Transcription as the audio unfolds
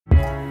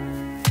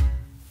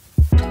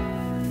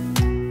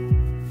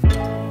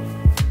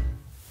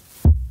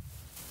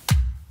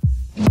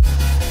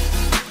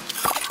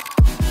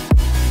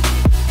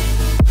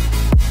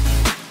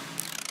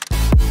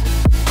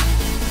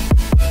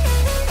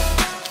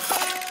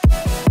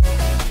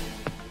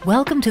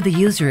Welcome to the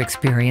user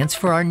experience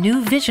for our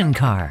new Vision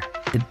car,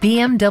 the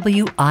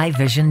BMW i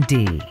Vision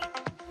Dee.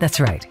 That's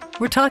right,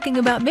 we're talking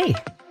about me.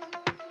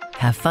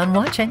 Have fun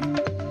watching.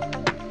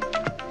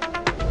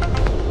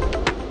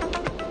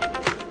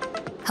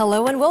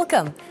 Hello and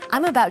welcome.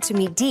 I'm about to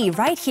meet Dee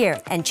right here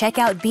and check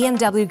out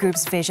BMW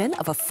Group's vision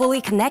of a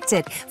fully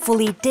connected,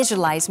 fully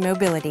digitalized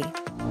mobility.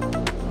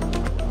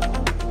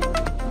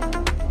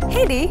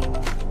 Hey Dee.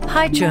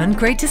 Hi Jun,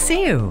 great to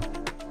see you.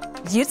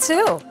 You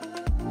too.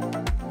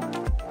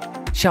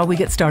 Shall we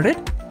get started?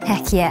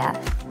 Heck yeah.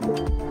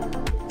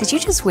 Did you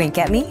just wink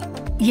at me?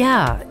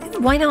 Yeah,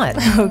 why not?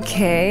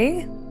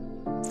 Okay.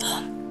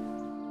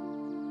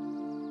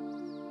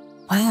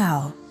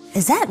 Wow,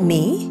 is that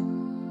me?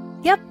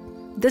 Yep,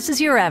 this is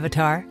your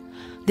avatar.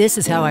 This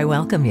is how I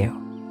welcome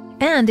you.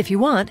 And if you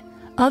want,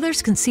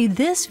 others can see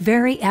this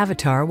very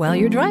avatar while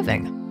you're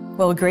driving.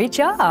 Well, great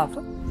job.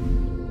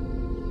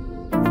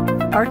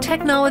 Our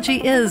technology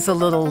is a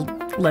little,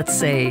 let's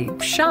say,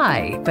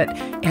 shy, but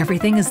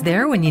everything is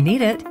there when you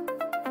need it.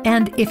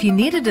 And if you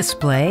need a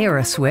display or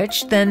a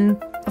switch,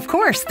 then, of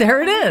course,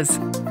 there it is.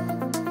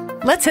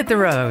 Let's hit the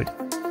road.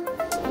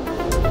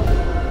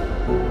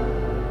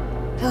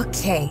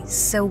 Okay,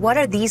 so what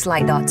are these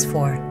light dots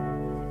for?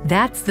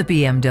 That's the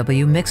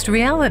BMW mixed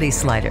reality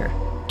slider.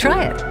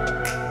 Try it.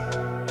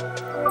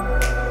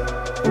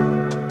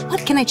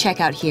 What can I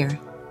check out here?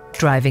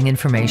 Driving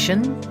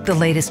information, the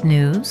latest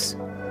news,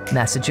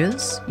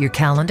 messages, your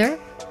calendar,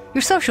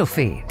 your social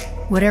feed,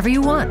 whatever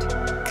you want.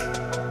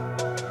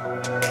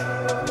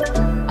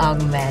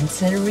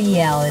 Augmented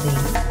reality.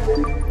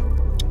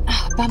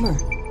 Bummer.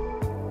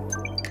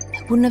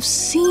 I wouldn't have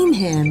seen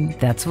him.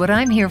 That's what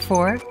I'm here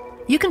for.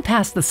 You can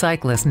pass the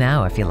cyclist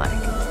now if you like.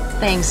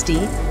 Thanks,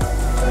 Dee.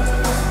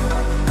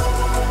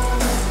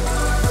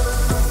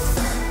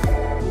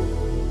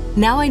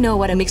 Now I know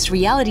what a mixed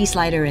reality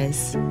slider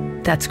is.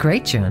 That's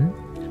great, Jun.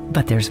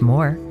 But there's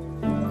more.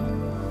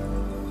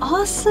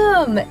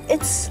 Awesome!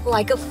 It's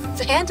like a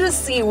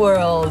fantasy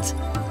world.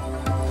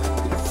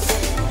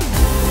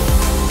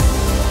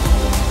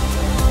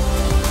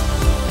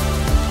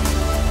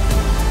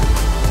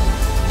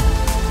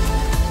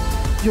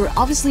 You're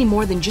obviously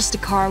more than just a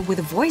car with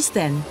a voice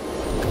then.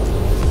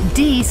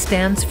 D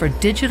stands for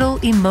Digital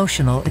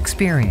Emotional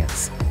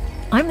Experience.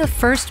 I'm the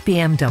first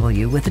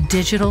BMW with a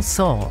digital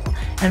soul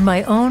and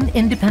my own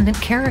independent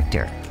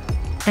character.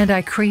 And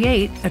I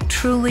create a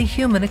truly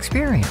human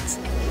experience.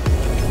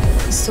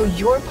 So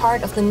you're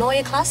part of the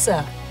NEUE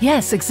KLASSE?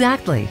 Yes,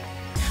 exactly.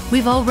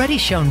 We've already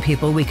shown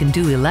people we can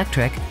do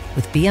electric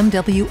with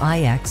BMW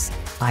iX,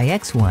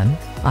 iX1,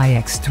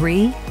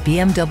 iX3,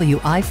 BMW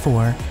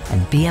i4,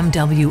 and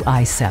BMW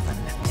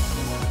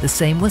i7. The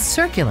same with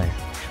circular,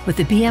 with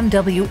the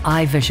BMW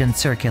i Vision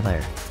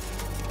Circular.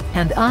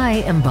 And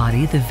I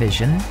embody the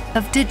vision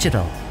of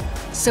digital.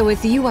 So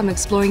with you, I'm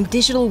exploring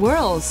digital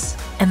worlds.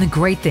 And the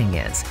great thing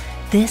is,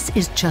 this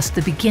is just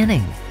the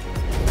beginning.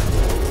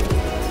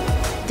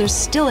 There's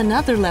still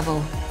another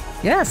level.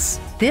 Yes,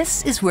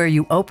 this is where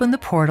you open the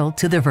portal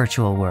to the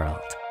virtual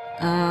world.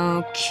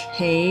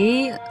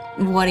 Okay,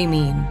 what do you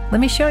mean?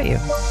 Let me show you.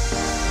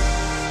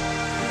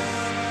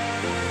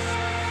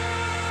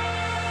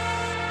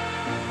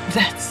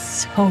 That's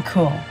so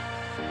cool.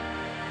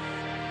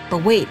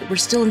 But wait, we're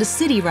still in the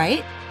city,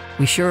 right?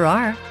 We sure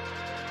are.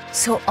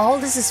 So all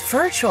this is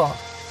virtual.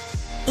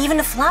 Even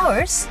the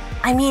flowers?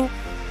 I mean,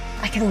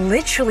 I can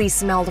literally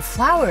smell the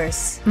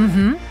flowers.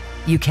 Mm-hmm.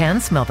 You can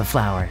smell the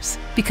flowers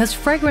because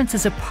fragrance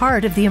is a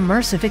part of the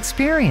immersive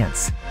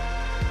experience.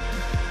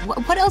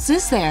 What else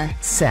is there?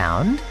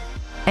 Sound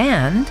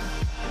and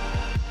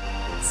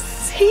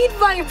seat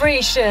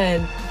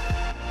vibration.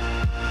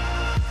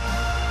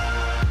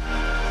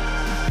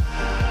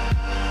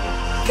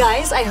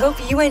 Guys, I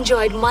hope you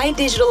enjoyed my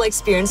digital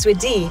experience with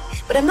Dee,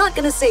 but I'm not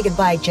gonna say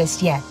goodbye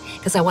just yet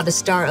because I want the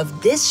star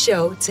of this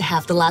show to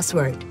have the last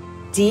word.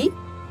 Dee,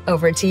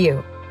 over to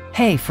you.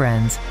 Hey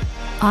friends,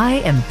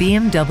 I am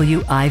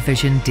BMW i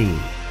Vision Dee.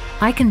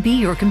 I can be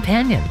your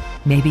companion,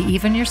 maybe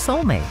even your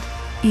soulmate.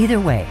 Either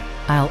way,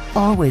 I'll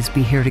always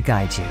be here to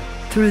guide you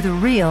through the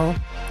real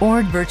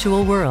or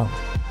virtual world.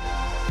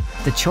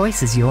 The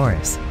choice is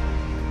yours.